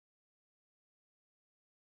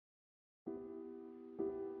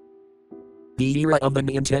The era of the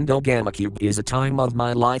Nintendo GameCube is a time of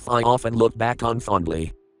my life I often look back on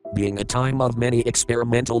fondly. Being a time of many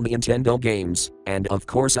experimental Nintendo games, and of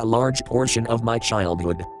course a large portion of my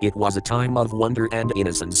childhood, it was a time of wonder and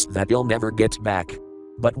innocence that you'll never get back.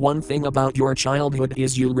 But one thing about your childhood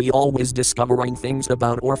is you're always discovering things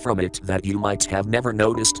about or from it that you might have never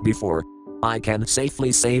noticed before. I can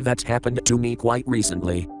safely say that happened to me quite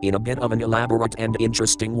recently, in a bit of an elaborate and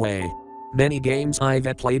interesting way. Many games I've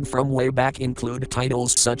played from way back include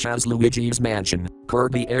titles such as Luigi's Mansion,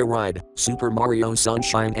 Kirby Air Ride, Super Mario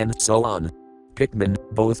Sunshine and so on. Pikmin,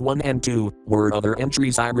 both 1 and 2, were other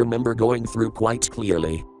entries I remember going through quite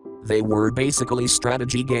clearly. They were basically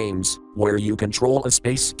strategy games, where you control a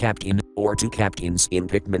space captain, or two captains in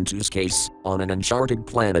Pikmin 2's case, on an uncharted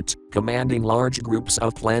planet, commanding large groups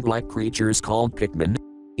of plant-like creatures called Pikmin,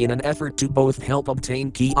 in an effort to both help obtain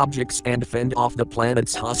key objects and fend off the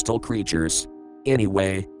planet's hostile creatures.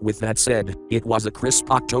 Anyway, with that said, it was a crisp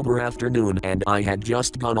October afternoon and I had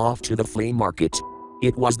just gone off to the flea market.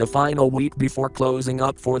 It was the final week before closing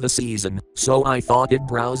up for the season, so I thought I'd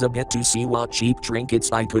browse a bit to see what cheap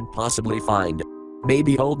trinkets I could possibly find.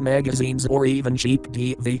 Maybe old magazines or even cheap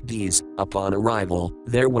DVDs. Upon arrival,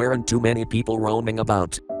 there weren't too many people roaming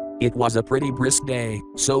about. It was a pretty brisk day,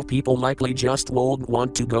 so people likely just wouldn't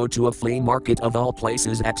want to go to a flea market of all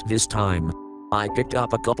places at this time. I picked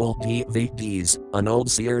up a couple DVDs, an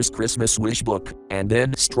old Sears Christmas wish book, and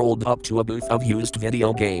then strolled up to a booth of used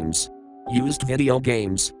video games. Used video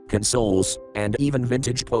games, consoles, and even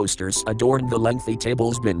vintage posters adorned the lengthy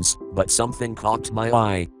tables bins, but something caught my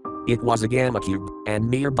eye. It was a GameCube, and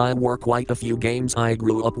nearby were quite a few games I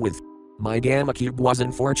grew up with. My GameCube was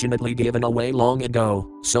unfortunately given away long ago,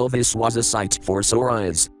 so this was a sight for sore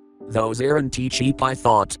eyes. Those aren't cheap, I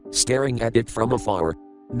thought, staring at it from afar.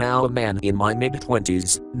 Now a man in my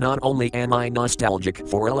mid-20s, not only am I nostalgic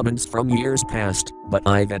for elements from years past, but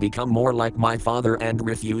I've become more like my father and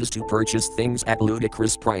refuse to purchase things at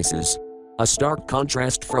ludicrous prices. A stark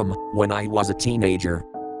contrast from when I was a teenager.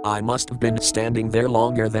 I must have been standing there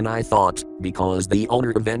longer than I thought, because the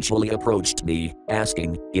owner eventually approached me,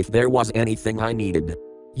 asking if there was anything I needed.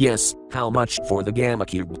 Yes, how much for the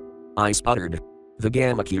GameCube? I sputtered. The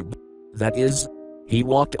GameCube. That is? He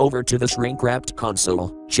walked over to the shrink-wrapped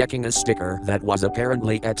console, checking a sticker that was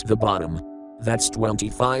apparently at the bottom. That's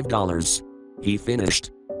 $25. He finished.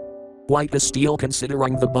 Quite a steal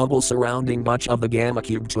considering the bubble surrounding much of the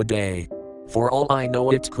GameCube today. For all I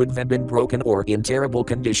know it could have been broken or in terrible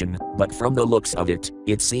condition, but from the looks of it,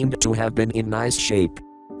 it seemed to have been in nice shape.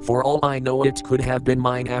 For all I know it could have been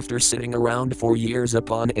mine after sitting around for years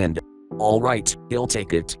upon end. Alright, he'll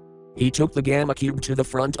take it. He took the GameCube to the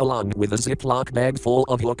front along with a Ziploc bag full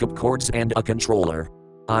of hookup cords and a controller.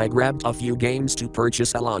 I grabbed a few games to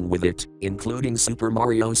purchase along with it, including Super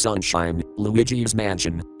Mario Sunshine, Luigi's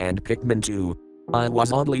Mansion, and Pikmin 2. I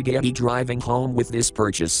was oddly giddy driving home with this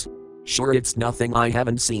purchase. Sure, it's nothing I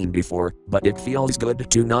haven't seen before, but it feels good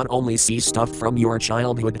to not only see stuff from your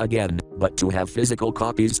childhood again, but to have physical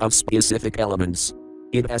copies of specific elements.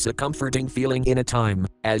 It has a comforting feeling in a time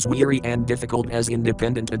as weary and difficult as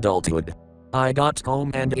independent adulthood. I got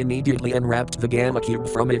home and immediately unwrapped the GameCube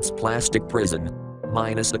from its plastic prison.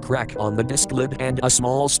 Minus a crack on the disc lid and a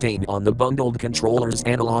small stain on the bundled controller's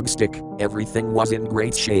analog stick, everything was in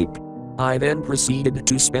great shape. I then proceeded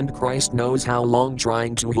to spend Christ knows how long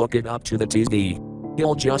trying to hook it up to the TV.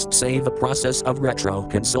 He'll just say the process of retro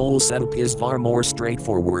console setup is far more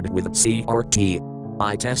straightforward with CRT.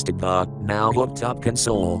 I tested the now hooked up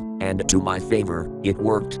console, and to my favor, it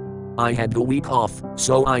worked. I had the week off,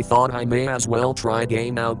 so I thought I may as well try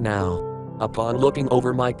game out now. Upon looking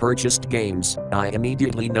over my purchased games, I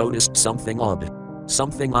immediately noticed something odd.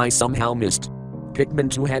 Something I somehow missed.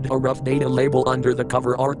 Pikmin 2 had a rough data label under the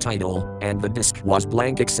cover art title, and the disc was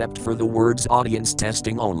blank except for the words audience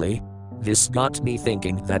testing only. This got me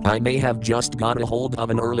thinking that I may have just got a hold of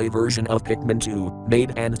an early version of Pikmin 2,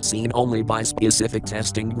 made and seen only by specific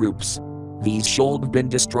testing groups. These should have been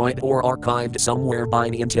destroyed or archived somewhere by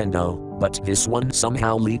Nintendo, but this one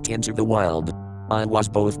somehow leaked into the wild. I was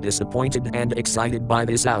both disappointed and excited by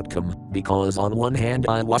this outcome, because on one hand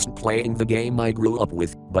I wasn't playing the game I grew up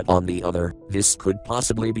with, but on the other, this could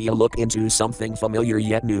possibly be a look into something familiar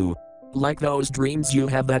yet new. Like those dreams you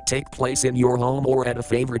have that take place in your home or at a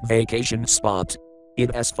favorite vacation spot.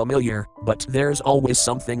 It is familiar, but there's always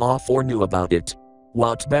something off or new about it.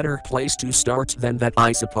 What better place to start than that,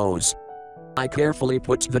 I suppose? I carefully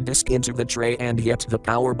put the disc into the tray and hit the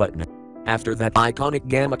power button. After that iconic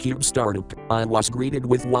GameCube startup, I was greeted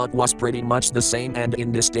with what was pretty much the same and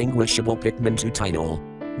indistinguishable Pikmin 2 title.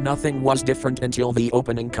 Nothing was different until the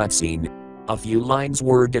opening cutscene. A few lines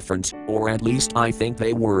were different, or at least I think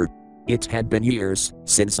they were. It had been years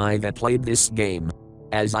since I had played this game.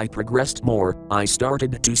 As I progressed more, I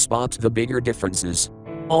started to spot the bigger differences.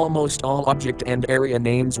 Almost all object and area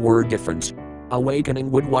names were different.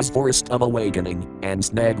 Awakening Wood was Forest of Awakening, and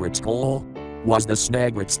Snagrit's Hole was the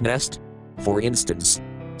Snagrit's Nest. For instance,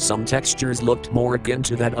 some textures looked more akin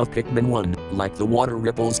to that of Pikmin 1, like the water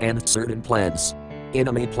ripples and certain plants.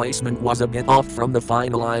 Enemy placement was a bit off from the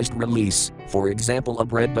finalized release, for example a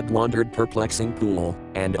bread but wandered perplexing pool,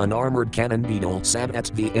 and an armored cannon beetle sat at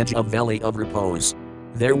the edge of Valley of Repose.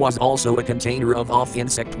 There was also a container of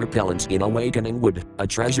off-insect repellent in Awakening Wood, a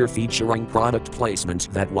treasure featuring product placement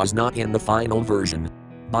that was not in the final version.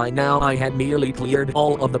 By now I had nearly cleared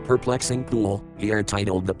all of the perplexing pool, here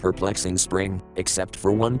titled the Perplexing Spring, except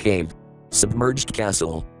for one cave. Submerged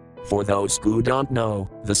Castle. For those who don't know,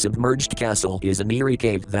 the Submerged Castle is an eerie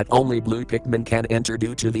cave that only blue Pikmin can enter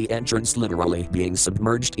due to the entrance literally being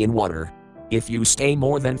submerged in water. If you stay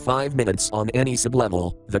more than 5 minutes on any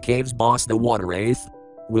sublevel, the cave's boss, the Water Wraith,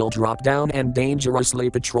 will drop down and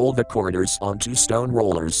dangerously patrol the corridors on 2 stone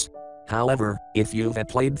rollers. However, if you've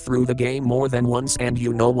played through the game more than once and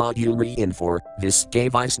you know what you're in for, this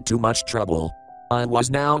cave isn't too much trouble. I was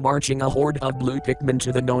now marching a horde of blue Pikmin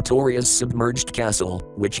to the notorious Submerged Castle,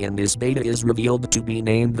 which in this beta is revealed to be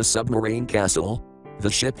named the Submarine Castle.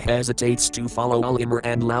 The ship hesitates to follow Olimar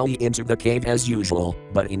and Lowy into the cave as usual,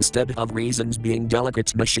 but instead of reasons being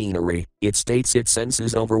delicate machinery, it states it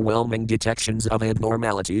senses overwhelming detections of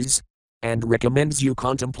abnormalities, and recommends you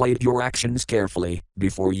contemplate your actions carefully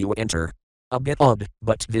before you enter. A bit odd,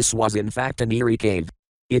 but this was in fact an eerie cave.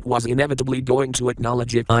 It was inevitably going to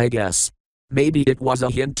acknowledge it, I guess. Maybe it was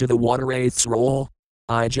a hint to the Water Wraith's role.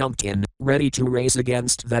 I jumped in, ready to race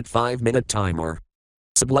against that 5-minute timer.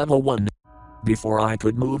 Sublevel 1. Before I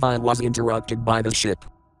could move I was interrupted by the ship.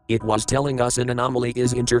 It was telling us an anomaly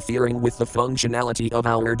is interfering with the functionality of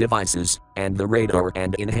our devices, and the radar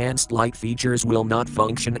and enhanced light features will not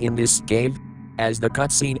function in this cave. As the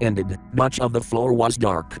cutscene ended, much of the floor was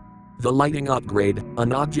dark. The lighting upgrade,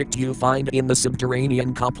 an object you find in the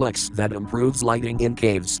subterranean complex that improves lighting in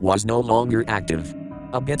caves, was no longer active.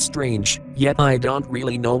 A bit strange, yet I don't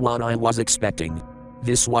really know what I was expecting.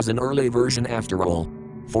 This was an early version after all.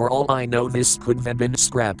 For all I know this could have been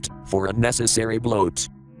scrapped, for unnecessary bloat.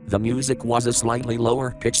 The music was a slightly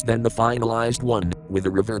lower pitch than the finalized one, with a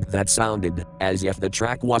reverb that sounded as if the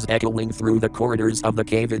track was echoing through the corridors of the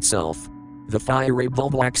cave itself. The fiery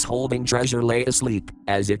Bulbwax holding treasure lay asleep,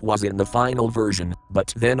 as it was in the final version,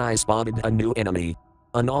 but then I spotted a new enemy.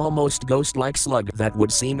 An almost ghost-like slug that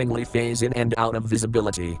would seemingly phase in and out of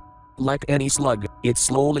visibility. Like any slug, it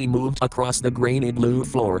slowly moved across the grainy blue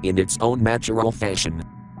floor in its own natural fashion.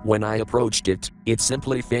 When I approached it, it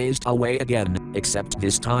simply phased away again, except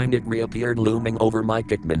this time it reappeared looming over my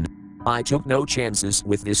Pikmin. I took no chances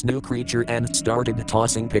with this new creature and started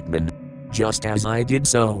tossing Pikmin. Just as I did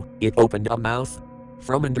so, it opened a mouth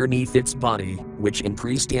from underneath its body, which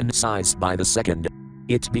increased in size by the second.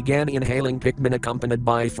 It began inhaling Pikmin accompanied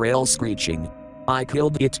by frail screeching. I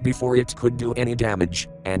killed it before it could do any damage,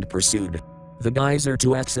 and pursued. The geyser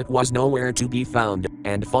to exit was nowhere to be found,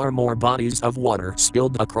 and far more bodies of water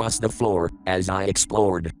spilled across the floor as I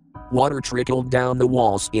explored. Water trickled down the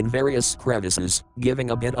walls in various crevices,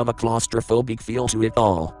 giving a bit of a claustrophobic feel to it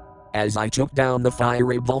all. As I took down the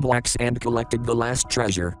fiery Bulbwax and collected the last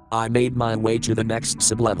treasure, I made my way to the next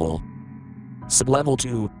sublevel. Sublevel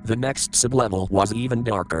 2, the next sublevel was even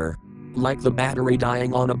darker. Like the battery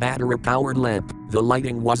dying on a battery-powered lamp, the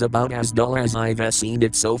lighting was about as dull as I've seen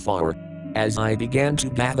it so far. As I began to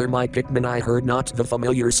gather my Pikmin I heard not the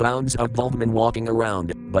familiar sounds of Bulbmin walking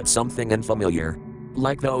around, but something unfamiliar.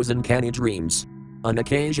 Like those uncanny dreams. An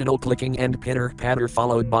occasional clicking and pitter-patter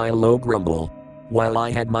followed by a low grumble. While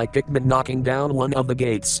I had my Pikmin knocking down one of the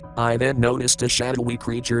gates, I then noticed a shadowy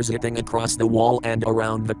creature zipping across the wall and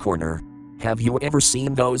around the corner. Have you ever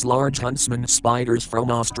seen those large huntsman spiders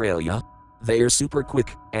from Australia? They're super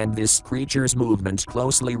quick, and this creature's movement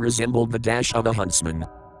closely resembled the dash of a huntsman.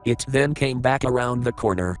 It then came back around the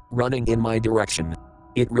corner, running in my direction.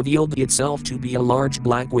 It revealed itself to be a large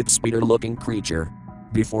black with spider-looking creature.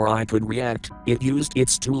 Before I could react, it used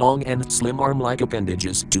its 2 long and slim arm-like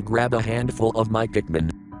appendages to grab a handful of my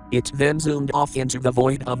Pikmin. It then zoomed off into the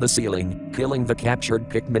void of the ceiling, killing the captured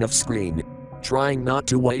Pikmin off screen. Trying not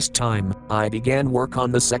to waste time, I began work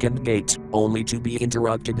on the second gate, only to be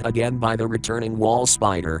interrupted again by the returning wall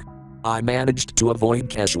spider. I managed to avoid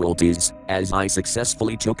casualties, as I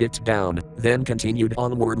successfully took it down, then continued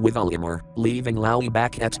onward with Olimar, leaving Lowy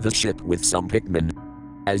back at the ship with some Pikmin.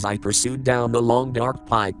 As I pursued down the long dark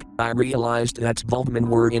pipe, I realized that Bulbmen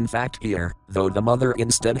were in fact here, though the mother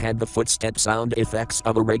instead had the footstep sound effects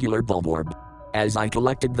of a regular Bulborb. As I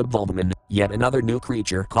collected the Bulbmen, yet another new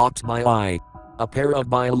creature caught my eye. A pair of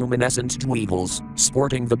bioluminescent dweevils,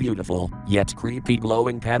 sporting the beautiful, yet creepy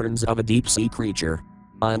glowing patterns of a deep-sea creature.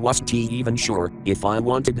 I wasn't even sure if I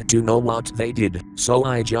wanted to know what they did, so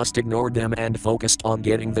I just ignored them and focused on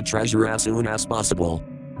getting the treasure as soon as possible.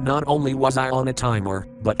 Not only was I on a timer,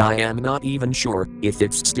 but I am not even sure if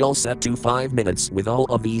it's still set to 5 minutes with all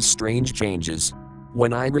of these strange changes.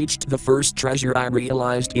 When I reached the first treasure, I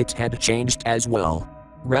realized it had changed as well.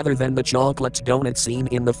 Rather than the chocolate donut seen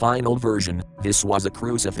in the final version, this was a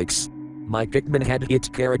crucifix. My Pikmin had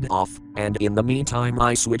it carried off, and in the meantime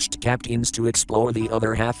I switched captains to explore the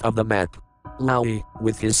other half of the map. Lowy,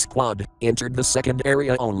 with his squad, entered the second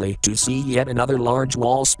area only to see yet another large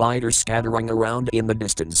wall spider scattering around in the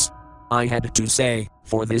distance. I had to say,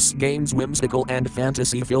 for this game's whimsical and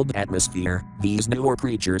fantasy-filled atmosphere, these newer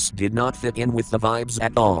creatures did not fit in with the vibes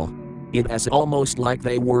at all. It was almost like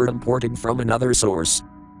they were imported from another source.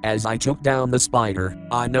 As I took down the spider,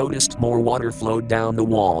 I noticed more water flowed down the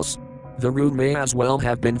walls. The room may as well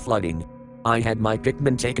have been flooding. I had my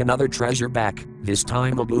Pikmin take another treasure back, this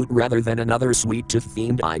time a boot rather than another sweet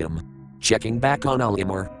tooth-themed item. Checking back on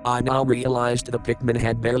Olimar, I now realized the Pikmin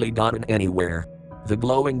had barely gotten anywhere. The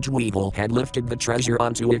glowing dweevil had lifted the treasure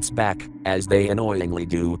onto its back, as they annoyingly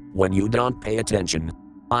do when you don't pay attention.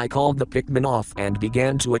 I called the Pikmin off and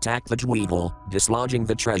began to attack the dweevil, dislodging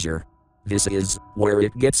the treasure. This is where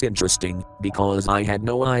it gets interesting, because I had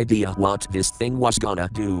no idea what this thing was gonna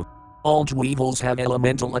do. All dweevils have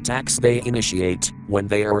elemental attacks they initiate when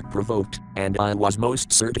they are provoked, and I was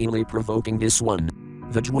most certainly provoking this one.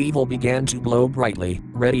 The dweevil began to glow brightly,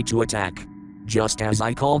 ready to attack. Just as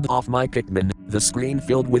I called off my Pikmin, the screen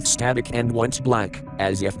filled with static and went black,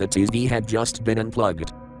 as if the TV had just been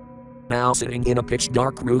unplugged. Now sitting in a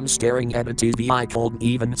pitch-dark room staring at a TV I couldn't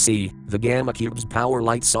even see, the GammaCube's power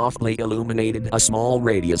light softly illuminated a small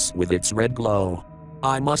radius with its red glow.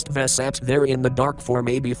 I must have sat there in the dark for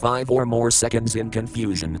maybe 5 or more seconds in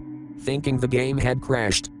confusion. Thinking the game had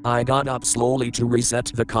crashed, I got up slowly to reset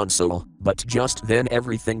the console, but just then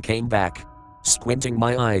everything came back. Squinting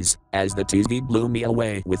my eyes, as the TV blew me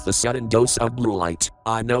away with the sudden dose of blue light,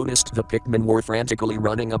 I noticed the Pikmin were frantically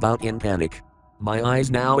running about in panic. My eyes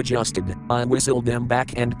now adjusted, I whistled them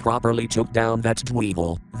back and properly took down that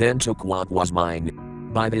dweevil, then took what was mine.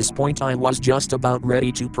 By this point I was just about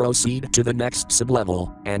ready to proceed to the next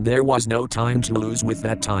sublevel, and there was no time to lose with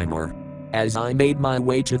that timer. As I made my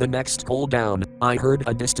way to the next hole down, I heard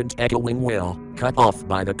a distant echoing wail, cut off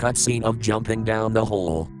by the cutscene of jumping down the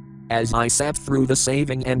hole. As I sat through the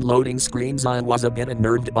saving and loading screens, I was a bit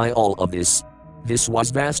unnerved by all of this. This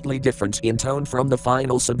was vastly different in tone from the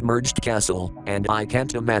final Submerged castle, and I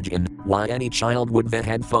can't imagine why any child would have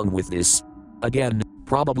had fun with this. Again,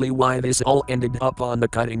 probably why this all ended up on the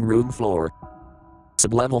cutting room floor.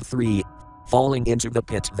 Sublevel 3. Falling into the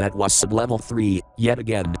pit that was sublevel 3, yet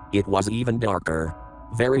again, it was even darker.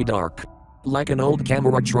 Very dark. Like an old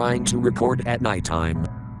camera trying to record at nighttime.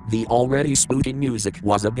 The already spooky music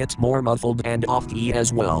was a bit more muffled and off-key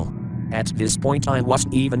as well. At this point I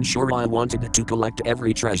wasn't even sure I wanted to collect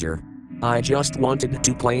every treasure. I just wanted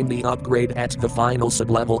to claim the upgrade at the final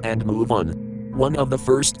sublevel and move on. One of the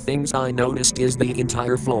first things I noticed is the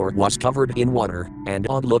entire floor was covered in water, and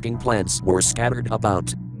odd-looking plants were scattered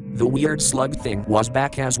about. The weird slug thing was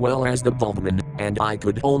back as well as the Bulbman, and I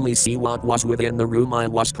could only see what was within the room I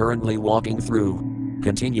was currently walking through.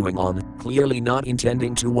 Continuing on, clearly not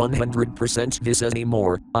intending to 100% this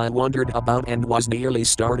anymore, I wandered about and was nearly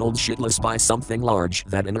startled shitless by something large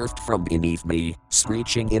that unearthed from beneath me,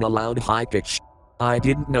 screeching in a loud high pitch. I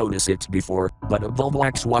didn't notice it before, but a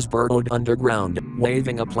Bulbax was burrowed underground,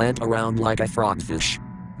 waving a plant around like a frogfish.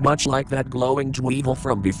 Much like that glowing dweevil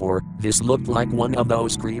from before, this looked like one of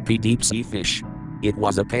those creepy deep-sea fish. It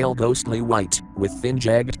was a pale ghostly white, with thin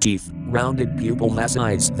jagged teeth, rounded pupil-less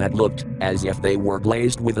eyes that looked as if they were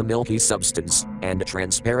glazed with a milky substance, and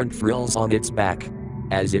transparent frills on its back.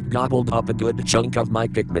 As it gobbled up a good chunk of my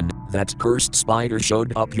Pikmin, that cursed spider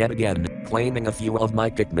showed up yet again, claiming a few of my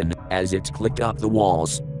Pikmin, as it clicked up the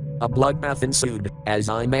walls. A bloodbath ensued, as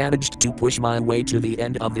I managed to push my way to the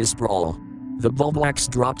end of this brawl. The Bulbax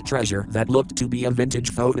dropped treasure that looked to be a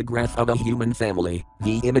vintage photograph of a human family,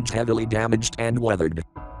 the image heavily damaged and weathered.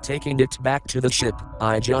 Taking it back to the ship,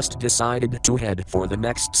 I just decided to head for the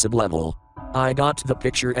next sublevel. I got the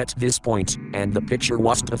picture at this point, and the picture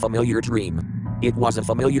wasn't a familiar dream. It was a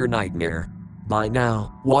familiar nightmare. By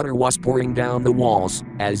now, water was pouring down the walls,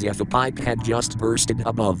 as if a pipe had just bursted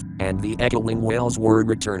above, and the echoing wails were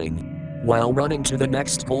returning. While running to the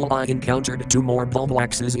next hole, I encountered two more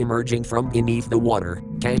bulbaxes emerging from beneath the water,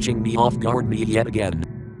 catching me off guard yet again.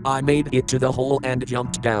 I made it to the hole and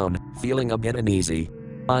jumped down, feeling a bit uneasy.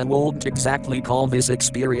 I won't exactly call this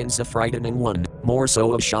experience a frightening one, more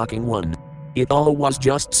so a shocking one. It all was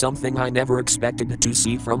just something I never expected to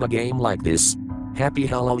see from a game like this. Happy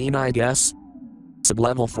Halloween, I guess.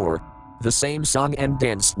 Sublevel 4. The same song and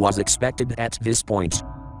dance was expected at this point.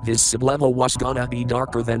 This sublevel was gonna be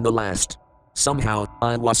darker than the last. Somehow,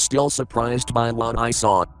 I was still surprised by what I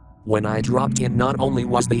saw. When I dropped in, not only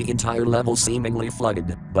was the entire level seemingly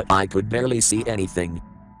flooded, but I could barely see anything.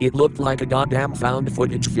 It looked like a goddamn found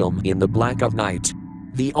footage film in the black of night.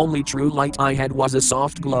 The only true light I had was a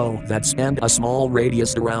soft glow that spanned a small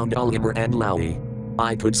radius around Olimar and Lowy.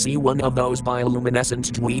 I could see one of those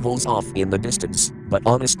bioluminescent dweevils off in the distance, but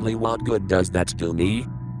honestly, what good does that do me?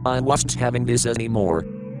 I wasn't having this anymore.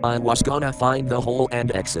 I was gonna find the hole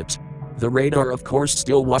and exit. The radar of course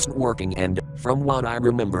still wasn't working, and, from what I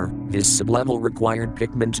remember, this sublevel required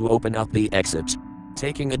Pikmin to open up the exit.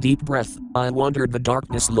 Taking a deep breath, I wandered the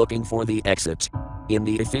darkness looking for the exit. In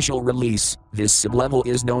the official release, this sublevel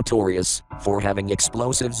is notorious for having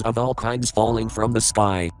explosives of all kinds falling from the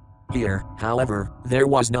sky. Here, however, there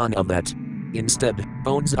was none of that. Instead,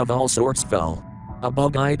 bones of all sorts fell. A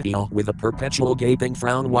bug-eyed eel with a perpetual gaping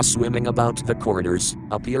frown was swimming about the corridors,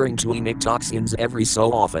 appearing to emit toxins every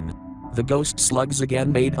so often. The ghost slugs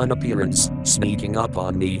again made an appearance, sneaking up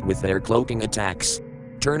on me with their cloaking attacks.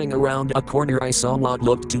 Turning around a corner, I saw what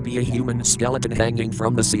looked to be a human skeleton hanging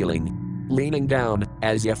from the ceiling, leaning down,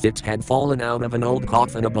 as if it had fallen out of an old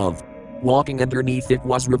coffin above. Walking underneath it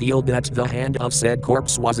was revealed that the hand of said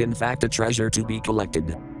corpse was in fact a treasure to be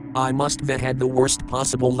collected. I must have had the worst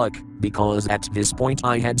possible luck, because at this point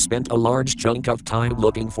I had spent a large chunk of time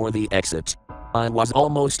looking for the exit. I was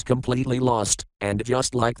almost completely lost, and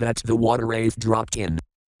just like that the water wraith dropped in.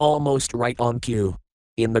 Almost right on cue.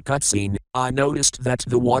 In the cutscene, I noticed that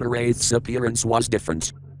the water wraith's appearance was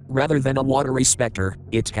different. Rather than a watery specter,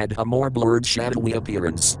 it had a more blurred, shadowy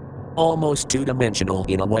appearance. Almost two-dimensional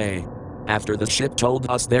in a way. After the ship told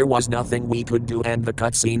us there was nothing we could do and the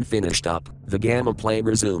cutscene finished up, the gameplay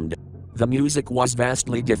resumed. The music was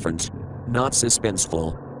vastly different. Not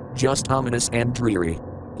suspenseful. Just ominous and dreary.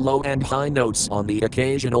 Low and high notes on the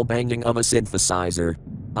occasional banging of a synthesizer.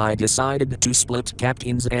 I decided to split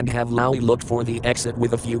captains and have Lowy look for the exit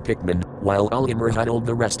with a few Pikmin, while Olimar huddled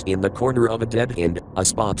the rest in the corner of a dead end, a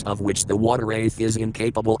spot of which the water wraith is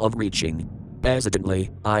incapable of reaching.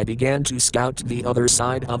 Hesitantly, I began to scout the other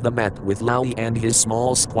side of the map with Lowy and his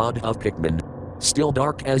small squad of Pikmin. Still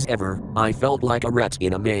dark as ever, I felt like a rat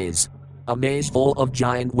in a maze. A maze full of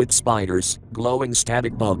giant wit spiders, glowing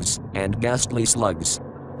static bugs, and ghastly slugs.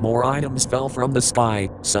 More items fell from the sky,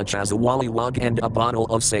 such as a wollywog and a bottle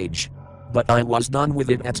of sage. But I was done with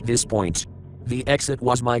it at this point. The exit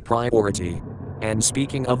was my priority. And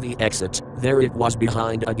speaking of the exit, there it was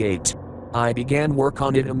behind a gate. I began work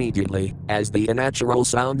on it immediately, as the unnatural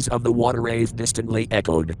sounds of the water wraith distantly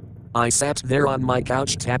echoed. I sat there on my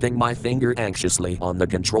couch tapping my finger anxiously on the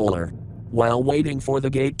controller. While waiting for the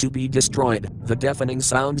gate to be destroyed, the deafening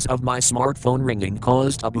sounds of my smartphone ringing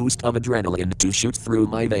caused a boost of adrenaline to shoot through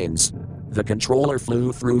my veins. The controller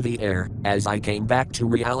flew through the air, as I came back to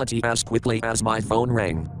reality as quickly as my phone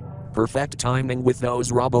rang. Perfect timing with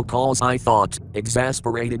those robocalls, I thought,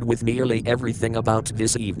 exasperated with nearly everything about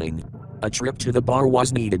this evening. A trip to the bar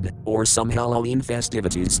was needed, or some Halloween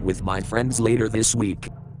festivities with my friends later this week.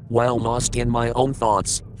 While lost in my own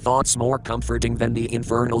thoughts more comforting than the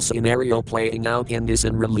infernal scenario playing out in this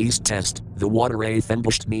unreleased test, the water wraith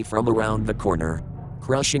ambushed me from around the corner,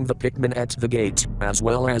 crushing the Pikmin at the gate, as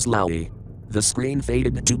well as Lowy. The screen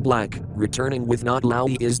faded to black, returning with "Not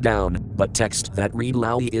Lowy is down," but text that read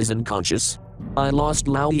 "Lowy is unconscious." I lost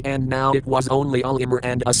Lowy and now it was only Olimar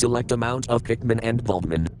and a select amount of Pikmin and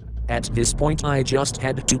Bulbmin. At this point I just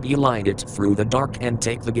had to beeline it through the dark and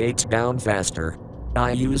take the gate down faster.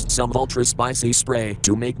 I used some ultra spicy spray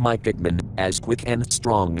to make my Pikmin as quick and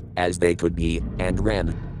strong as they could be, and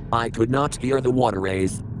ran. I could not hear the water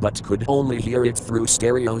wraith, but could only hear it through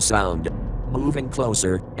stereo sound. Moving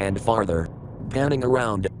closer and farther. Panning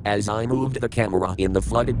around as I moved the camera in the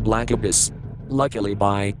flooded black abyss. Luckily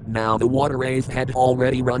by now the water wraith had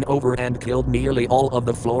already run over and killed nearly all of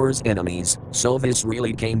the floor's enemies, so this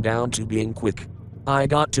really came down to being quick. I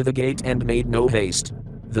got to the gate and made no haste.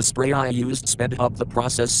 The spray I used sped up the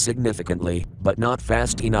process significantly, but not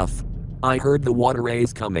fast enough. I heard the water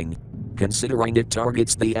wraith coming. considering it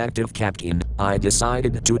targets the active captain, I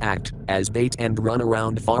decided to act as bait and run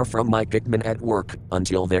around far from my Pikmin at work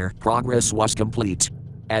until their progress was complete.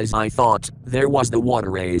 As I thought, there was the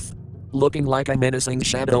water wraith, looking like a menacing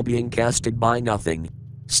shadow being casted by nothing.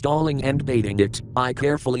 Stalling and baiting it, I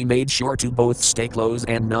carefully made sure to both stay close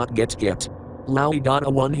and not get hit. Lowie got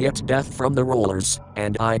a one-hit death from the rollers,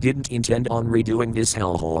 and I didn't intend on redoing this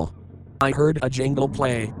hellhole. I heard a jingle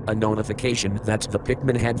play, a notification that the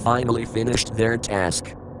Pikmin had finally finished their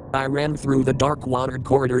task. I ran through the dark watered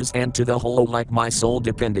corridors and to the hole like my soul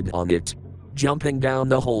depended on it. Jumping down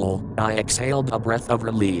the hole, I exhaled a breath of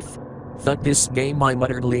relief. "Fuck this game," I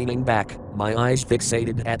muttered, leaning back, my eyes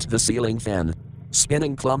fixated at the ceiling fan,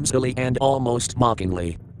 spinning clumsily and almost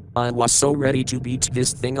mockingly. I was so ready to beat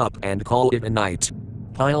this thing up and call it a night.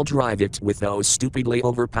 I'll drive it with those stupidly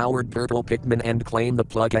overpowered purple Pikmin and claim the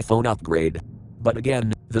plug iPhone upgrade. But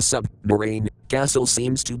again, the submarine castle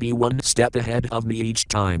seems to be one step ahead of me each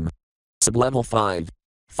time. Sublevel 5.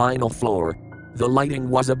 Final floor. The lighting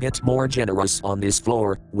was a bit more generous on this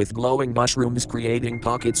floor, with glowing mushrooms creating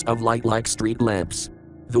pockets of light like street lamps.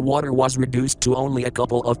 The water was reduced to only a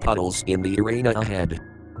couple of puddles in the arena ahead.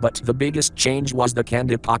 But the biggest change was the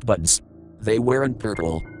candy pot buds. They weren't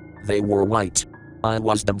purple. They were white. I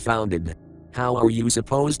was dumbfounded. How are you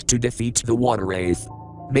supposed to defeat the water wraith?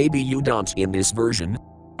 Maybe you don't in this version.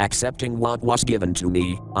 Accepting what was given to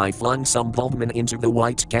me, I flung some Pikmin into the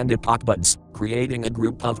white candy pot buds, creating a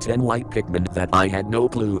group of 10 white Pikmin that I had no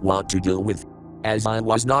clue what to do with. As I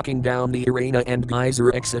was knocking down the arena and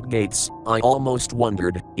geyser exit gates, I almost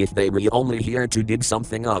wondered if they were only here to dig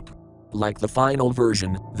something up. Like the final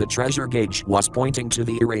version, the treasure gauge was pointing to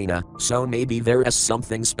the arena, so maybe there is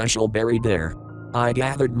something special buried there. I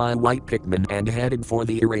gathered my white Pikmin and headed for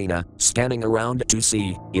the arena, scanning around to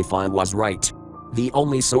see if I was right. The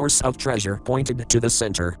only source of treasure pointed to the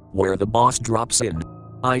center, where the boss drops in.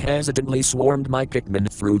 I hesitantly swarmed my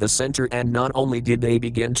Pikmin through the center, and not only did they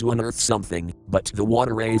begin to unearth something, but the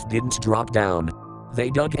water wraith didn't drop down. They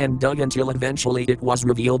dug and dug until eventually it was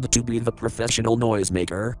revealed to be the professional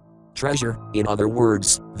noisemaker. Treasure, in other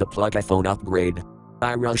words, the plug iPhone upgrade.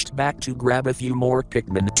 I rushed back to grab a few more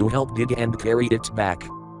Pikmin to help dig and carry it back.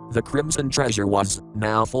 The crimson treasure was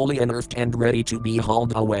now fully unearthed and ready to be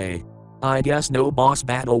hauled away. I guess no boss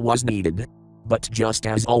battle was needed. But just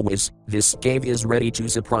as always, this cave is ready to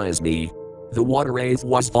surprise me. The water wraith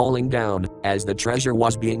was falling down as the treasure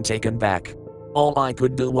was being taken back. All I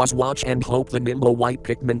could do was watch and hope the nimble white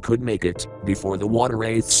Pikmin could make it before the water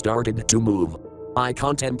wraith started to move. I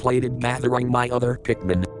contemplated gathering my other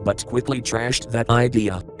Pikmin, but quickly trashed that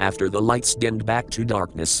idea after the lights dimmed back to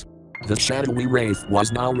darkness. The shadowy wraith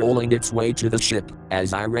was now rolling its way to the ship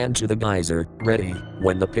as I ran to the geyser, ready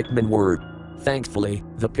when the Pikmin were. Thankfully,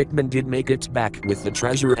 the Pikmin did make it back with the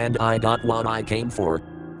treasure and I got what I came for.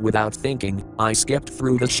 Without thinking, I skipped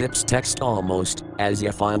through the ship's text almost as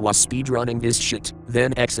if I was speedrunning this shit,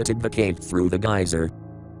 then exited the cave through the geyser.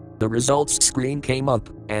 The results screen came up,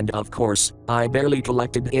 and of course, I barely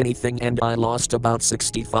collected anything and I lost about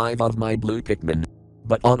 65 of my blue Pikmin.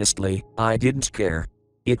 But honestly, I didn't care.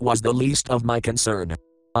 It was the least of my concern.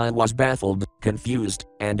 I was baffled, confused,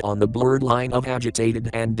 and on the blurred line of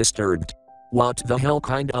agitated and disturbed. What the hell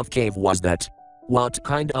kind of cave was that? What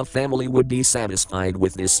kind of family would be satisfied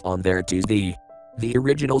with this on their TV? The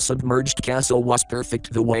original Submerged castle was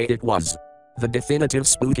perfect the way it was. The definitive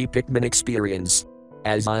spooky Pikmin experience.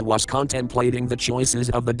 As I was contemplating the choices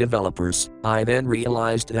of the developers, I then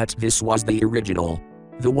realized that this was the original.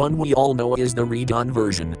 The one we all know is the redone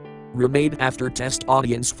version. Remade after test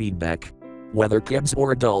audience feedback. Whether kids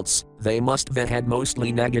or adults, they must have had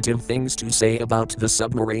mostly negative things to say about the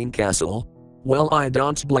submarine castle. Well, I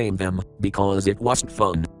don't blame them, because it wasn't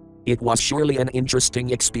fun. It was surely an interesting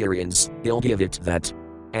experience, I'll give it that.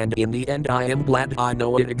 And in the end I am glad I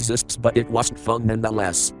know it exists, but it wasn't fun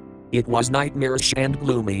nonetheless. It was nightmarish and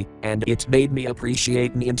gloomy, and it made me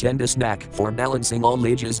appreciate Nintendo's knack for balancing all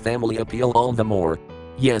ages family appeal all the more.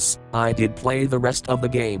 Yes, I did play the rest of the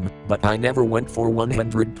game, but I never went for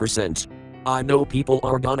 100%. I know people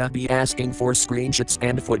are gonna be asking for screenshots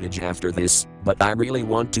and footage after this, but I really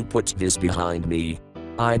want to put this behind me.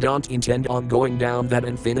 I don't intend on going down that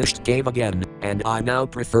unfinished cave again, and I now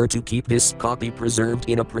prefer to keep this copy preserved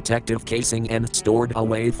in a protective casing and stored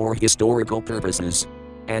away for historical purposes.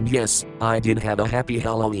 And yes, I did have a happy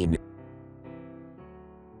Halloween.